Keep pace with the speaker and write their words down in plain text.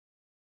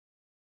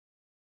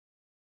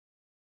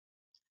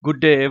Good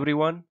day,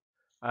 everyone.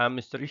 I'm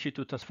Mr.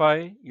 Ishitu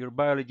Tasfai, your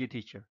biology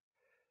teacher.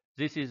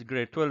 This is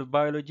grade 12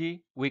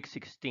 biology, week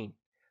 16.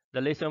 The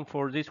lesson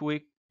for this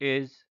week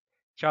is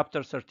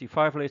chapter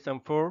 35,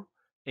 lesson 4,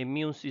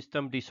 immune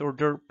system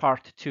disorder,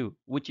 part 2,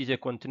 which is a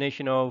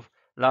continuation of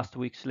last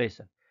week's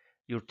lesson.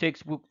 Your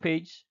textbook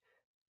page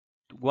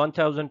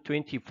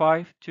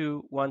 1025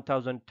 to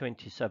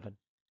 1027.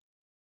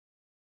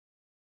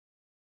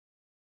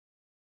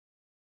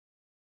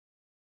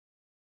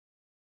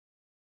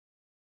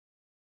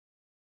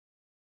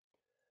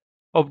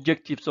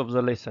 Objectives of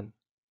the lesson.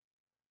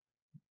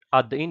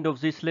 At the end of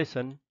this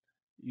lesson,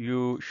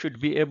 you should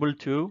be able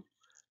to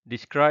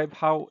describe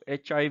how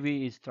HIV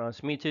is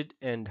transmitted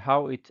and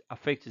how it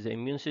affects the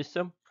immune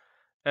system,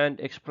 and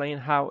explain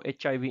how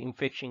HIV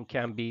infection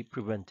can be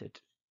prevented.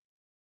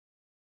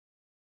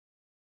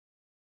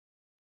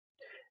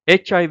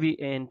 HIV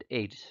and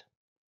AIDS.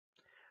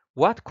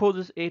 What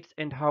causes AIDS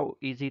and how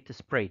is it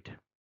spread?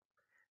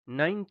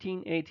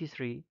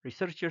 1983,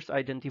 researchers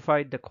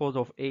identified the cause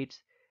of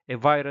AIDS, a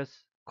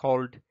virus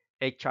called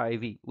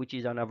HIV, which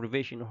is an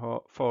abbreviation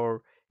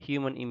for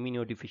human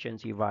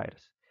immunodeficiency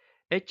virus.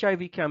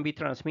 HIV can be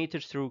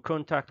transmitted through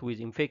contact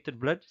with infected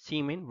blood,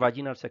 semen,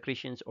 vaginal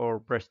secretions, or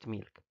breast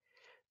milk.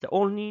 The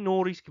only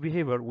no-risk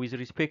behavior with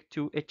respect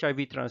to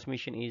HIV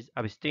transmission is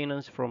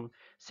abstinence from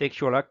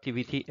sexual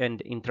activity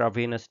and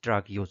intravenous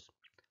drug use.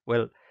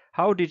 Well,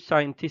 how did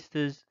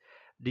scientists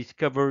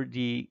discover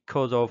the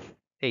cause of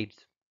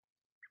AIDS?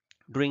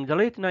 During the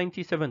late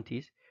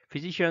 1970s,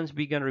 physicians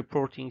began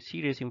reporting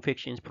serious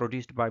infections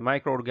produced by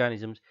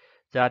microorganisms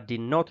that did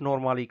not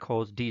normally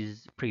cause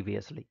disease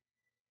previously.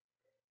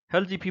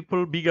 Healthy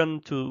people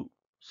began to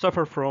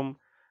suffer from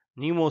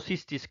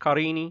pneumocystis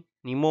carinii,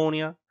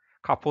 pneumonia,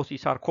 Kaposi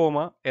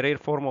sarcoma, a rare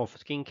form of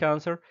skin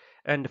cancer,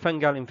 and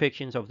fungal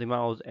infections of the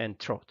mouth and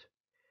throat.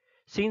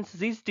 Since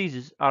these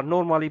diseases are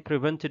normally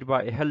prevented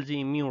by a healthy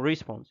immune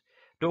response,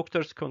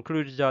 doctors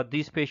conclude that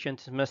these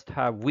patients must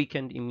have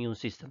weakened immune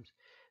systems.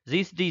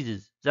 These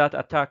diseases that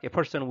attack a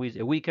person with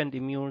a weakened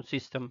immune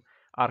system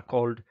are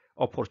called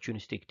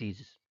opportunistic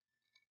diseases.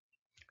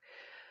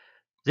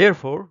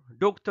 Therefore,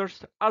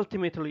 doctors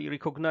ultimately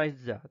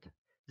recognized that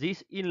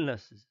these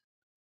illnesses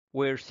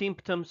were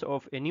symptoms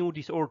of a new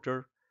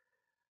disorder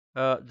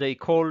they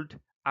called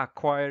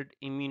acquired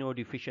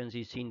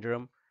immunodeficiency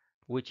syndrome,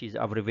 which is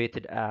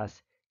abbreviated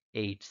as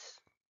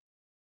AIDS.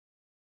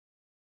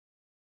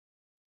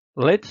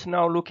 Let's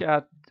now look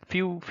at a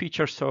few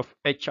features of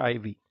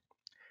HIV.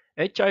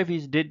 HIV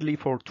is deadly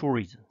for two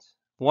reasons.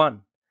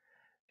 One,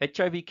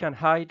 HIV can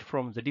hide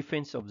from the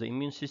defense of the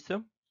immune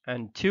system,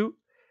 and two,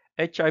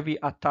 HIV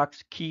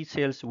attacks key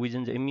cells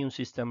within the immune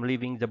system,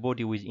 leaving the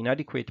body with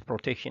inadequate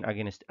protection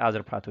against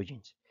other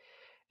pathogens.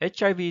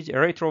 HIV is a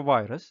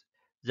retrovirus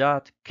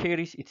that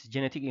carries its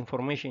genetic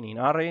information in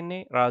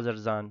RNA rather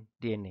than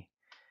DNA.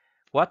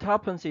 What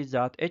happens is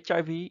that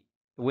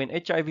when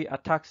HIV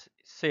attacks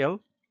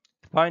cell,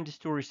 it binds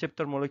to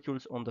receptor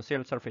molecules on the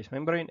cell surface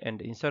membrane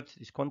and inserts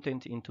its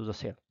content into the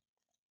cell.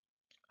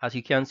 As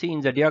you can see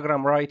in the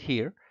diagram right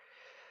here,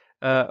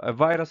 a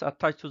virus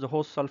attached to the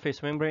host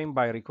surface membrane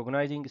by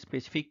recognizing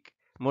specific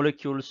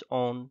molecules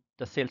on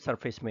the cell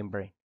surface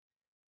membrane.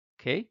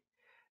 Okay,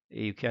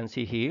 you can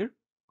see here,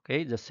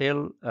 okay, the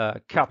cell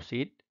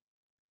capsid,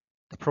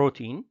 the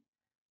protein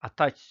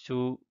attached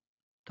to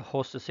the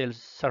host cell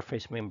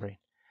surface membrane.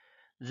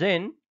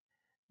 Then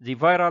the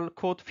viral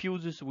coat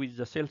fuses with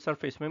the cell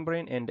surface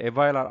membrane and a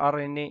viral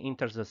RNA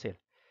enters the cell.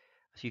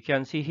 As you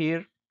can see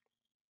here,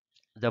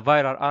 the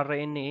viral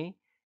RNA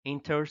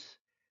enters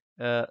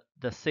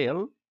the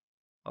cell,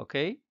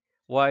 okay,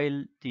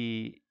 while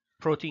the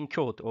protein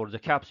coat or the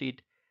capsid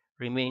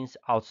remains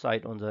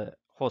outside on the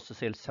host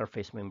cell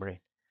surface membrane.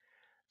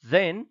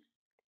 Then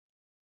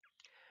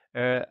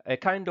a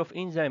kind of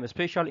enzyme, a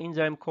special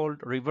enzyme called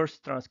reverse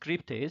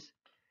transcriptase,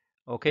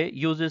 okay,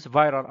 uses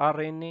viral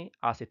RNA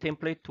as a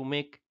template to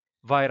make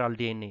viral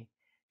DNA.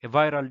 A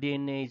viral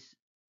DNA is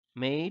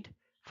made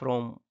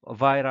from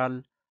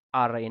viral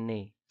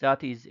RNA.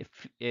 That is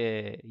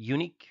a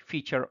unique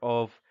feature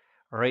of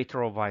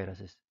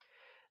retroviruses.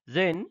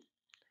 Then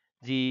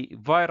the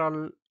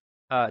viral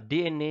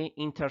DNA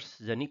enters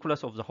the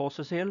nucleus of the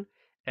host cell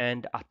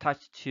and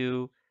attached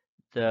to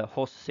the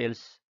host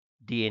cell's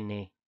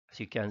DNA, as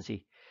you can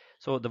see.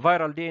 So the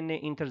viral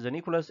DNA enters the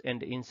nucleus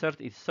and inserts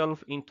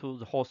itself into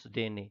the host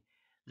DNA.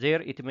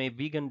 There it may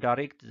begin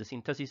direct the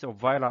synthesis of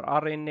viral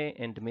RNA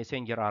and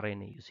messenger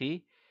RNA. You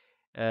see,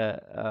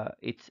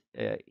 it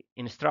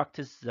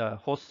instructs the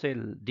host cell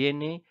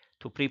DNA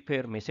to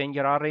prepare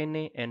messenger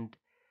RNA and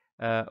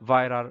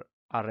viral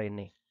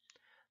RNA.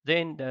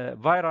 Then the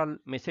viral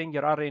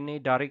messenger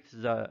RNA directs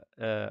the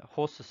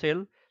host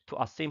cell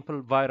to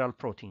assemble viral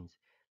proteins.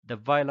 The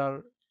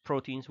viral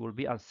proteins will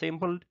be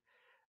assembled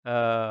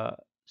uh,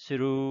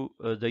 through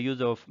the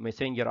use of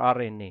messenger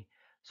RNA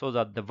so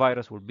that the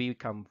virus will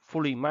become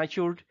fully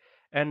matured,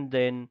 and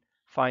then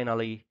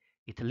finally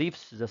it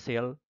leaves the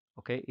cell,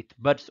 okay, it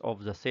buds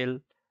off the cell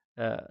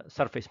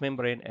surface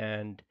membrane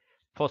and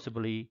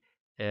possibly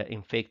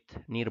infect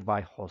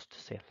nearby host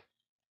cell.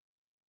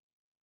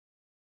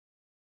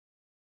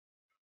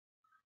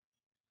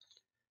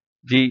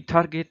 The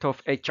target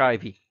of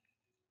HIV.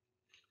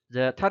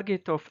 The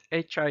target of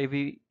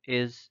HIV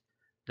is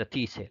the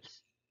T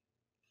cells.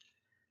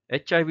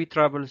 HIV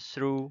travels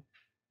through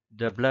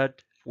the blood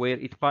where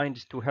it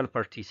binds to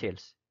helper T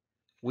cells,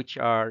 which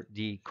are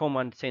the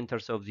command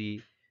centers of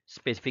the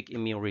specific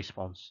immune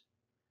response.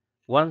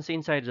 Once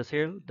inside the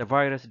cell, the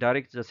virus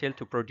directs the cell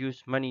to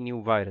produce many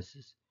new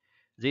viruses.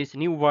 These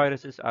new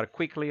viruses are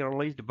quickly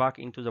released back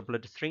into the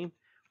bloodstream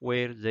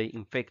where they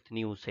infect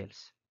new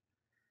cells.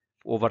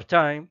 Over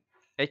time,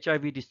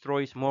 HIV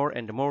destroys more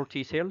and more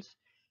T cells,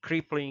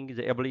 crippling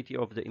the ability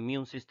of the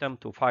immune system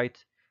to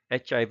fight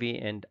HIV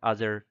and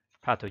other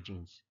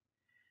pathogens.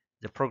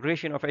 The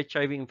progression of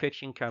HIV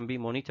infection can be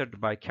monitored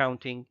by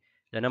counting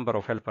the number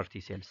of helper T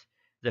cells.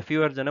 The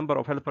fewer the number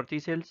of helper T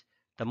cells,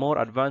 the more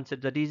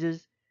advanced the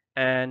disease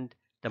and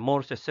the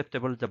more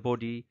susceptible the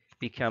body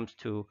becomes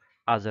to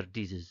other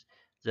diseases,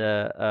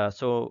 the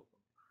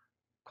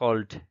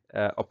so-called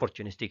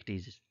opportunistic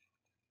disease.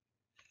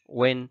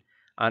 When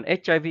an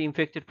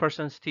HIV-infected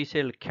person's T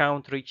cell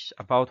count reaches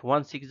about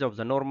 1/6 of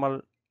the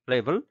normal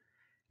level,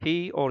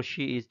 he or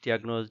she is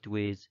diagnosed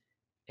with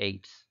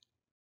AIDS.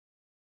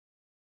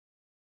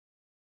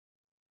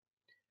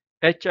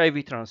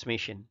 HIV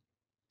transmission.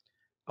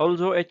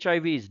 Although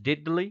HIV is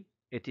deadly,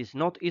 it is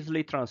not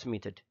easily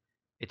transmitted.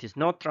 It is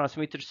not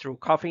transmitted through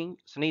coughing,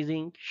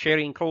 sneezing,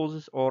 sharing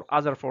clothes, or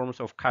other forms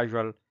of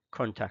casual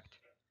contact.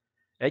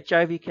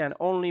 HIV can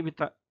only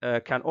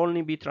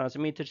be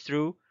transmitted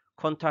through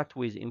contact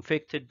with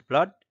infected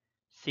blood,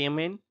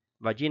 semen,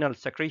 vaginal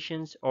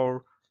secretions,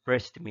 or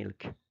breast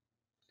milk.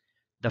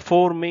 The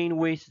four main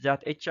ways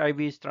that HIV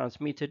is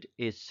transmitted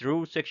is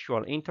through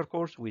sexual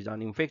intercourse with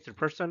an infected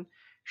person,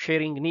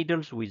 sharing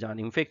needles with an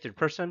infected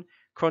person,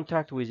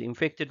 contact with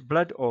infected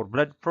blood or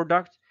blood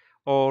products,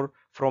 or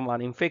from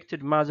an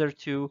infected mother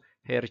to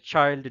her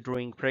child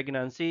during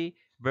pregnancy,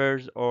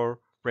 birth,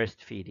 or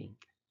breastfeeding.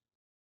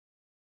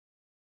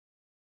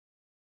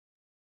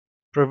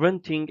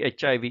 Preventing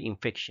HIV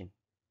infection.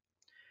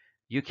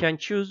 You can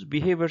choose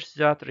behaviors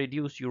that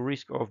reduce your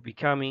risk of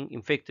becoming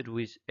infected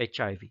with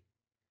HIV.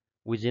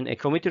 Within a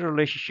committed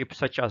relationship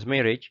such as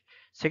marriage,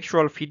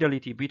 sexual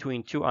fidelity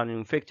between two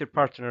uninfected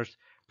partners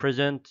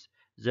presents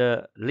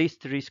the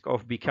least risk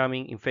of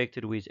becoming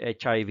infected with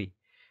HIV.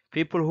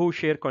 People who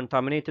share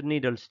contaminated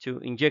needles to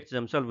inject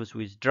themselves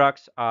with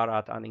drugs are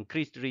at an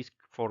increased risk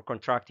for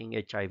contracting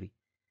HIV.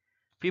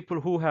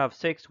 People who have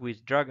sex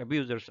with drug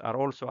abusers are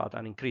also at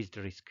an increased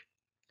risk.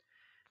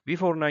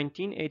 Before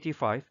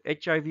 1985,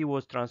 HIV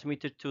was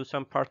transmitted to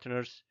some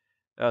partners,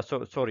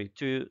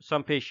 to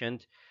some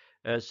patients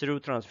through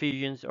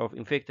transfusions of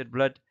infected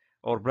blood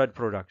or blood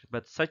products,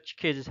 but such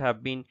cases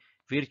have been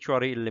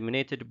virtually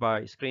eliminated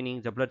by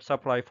screening the blood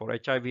supply for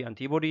HIV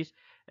antibodies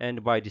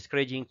and by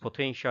discouraging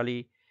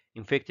potentially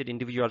infected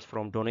individuals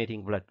from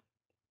donating blood.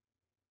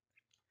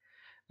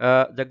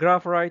 The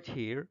graph right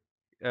here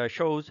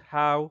shows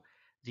how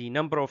the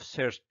number of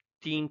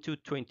 13 to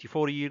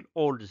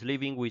 24-year-olds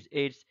living with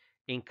AIDS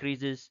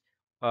increases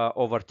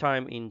over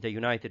time in the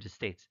United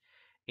States.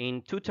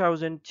 In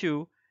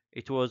 2002,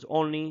 it was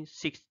only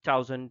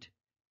 6,000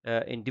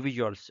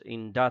 individuals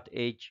in that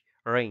age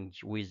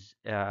range with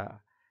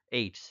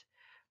AIDS.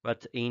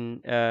 But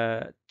in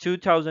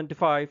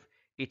 2005,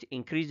 it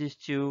increases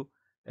to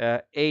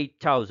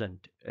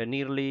 8,000,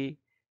 nearly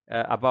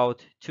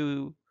about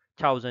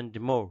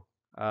 2,000 more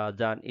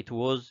than it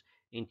was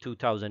in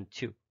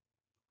 2002.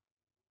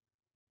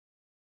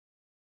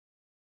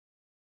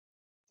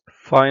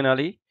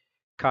 Finally,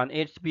 can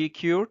AIDS be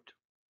cured?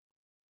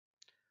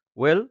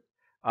 Well,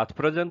 at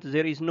present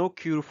there is no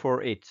cure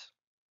for AIDS.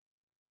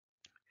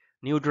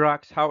 New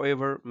drugs,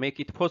 however, make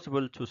it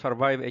possible to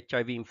survive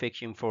HIV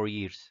infection for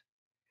years.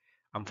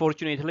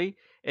 Unfortunately,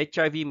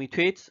 HIV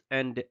mutates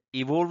and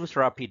evolves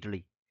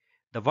rapidly.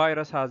 The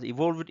virus has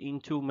evolved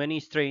into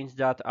many strains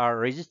that are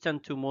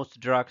resistant to most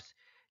drugs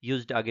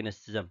used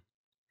against them.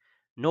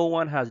 No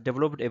one has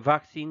developed a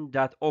vaccine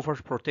that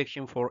offers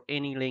protection for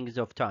any length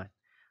of time.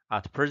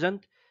 At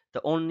present,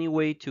 the only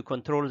way to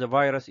control the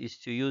virus is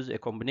to use a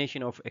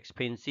combination of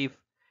expensive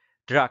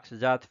drugs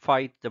that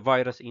fight the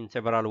virus in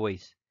several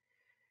ways.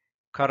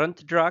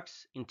 Current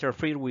drugs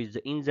interfere with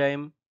the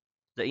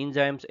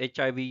enzymes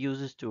HIV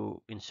uses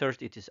to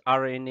insert its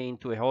RNA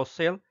into a host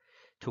cell,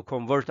 to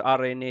convert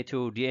RNA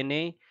to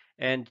DNA,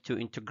 and to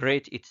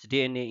integrate its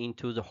DNA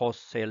into the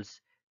host cell's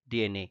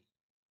DNA.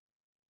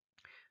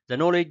 The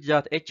knowledge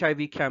that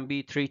HIV can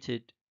be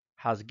treated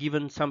has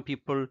given some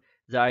people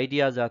the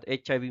idea that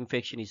HIV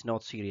infection is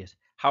not serious.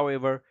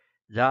 However,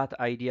 that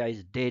idea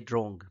is dead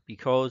wrong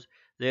because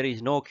there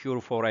is no cure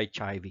for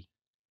HIV.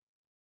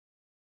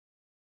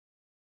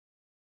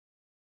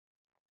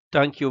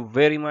 Thank you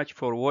very much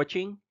for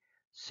watching.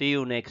 See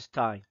you next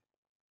time.